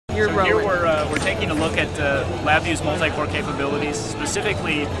you're so rolling. Here we're taking a look at LabVIEW's multi-core capabilities.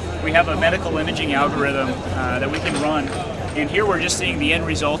 Specifically, we have a medical imaging algorithm that we can run, and here we're just seeing the end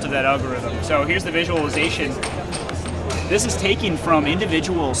result of that algorithm. So here's the visualization. This is taken from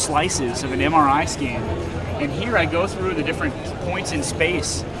individual slices of an MRI scan, and here I go through the different points in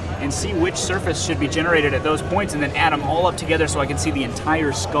space and see which surface should be generated at those points, and then add them all up together so I can see the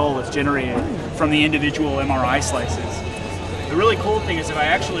entire skull that's generated from the individual MRI slices. The really cool thing is if I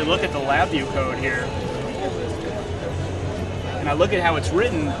actually look at the LabVIEW code here, and I look at how it's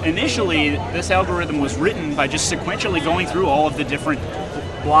written, initially this algorithm was written by just sequentially going through all of the different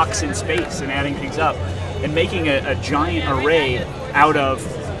blocks in space and adding things up, and making a giant array out of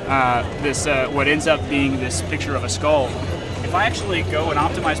this, what ends up being this picture of a skull. If I actually go and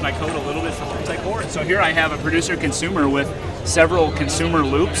optimize my code a little bit for Multicore, so here I have a producer-consumer with several consumer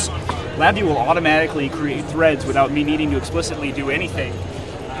loops, LabVIEW will automatically create threads without me needing to explicitly do anything.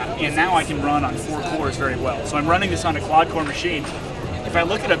 And now I can run on 4 cores very well. So I'm running this on a quad-core machine. If I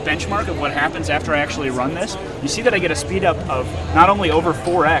look at a benchmark of what happens after I actually run this, you see that I get a speed up of not only over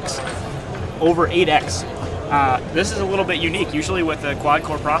 4x, over 8x. This is a little bit unique. Usually with a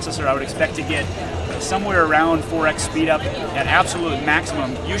quad-core processor, I would expect to get somewhere around 4x speed up at absolute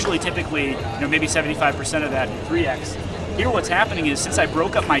maximum, usually typically maybe 75% of that 3x. Here what's happening is since I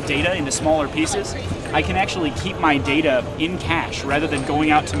broke up my data into smaller pieces, I can actually keep my data in cache rather than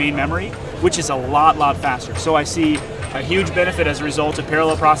going out to main memory, which is a lot faster. So I see a huge benefit as a result of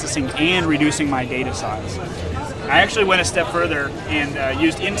parallel processing and reducing my data size. I actually went a step further and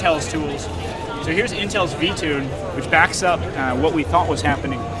used Intel's tools. So here's Intel's VTune, which backs up what we thought was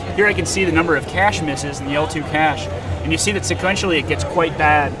happening. Here I can see the number of cache misses in the L2 cache, and you see that sequentially it gets quite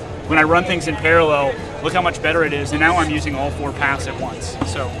bad. When I run things in parallel, look how much better it is, and now I'm using all 4 paths at once.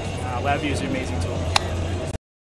 So LabVIEW is an amazing tool.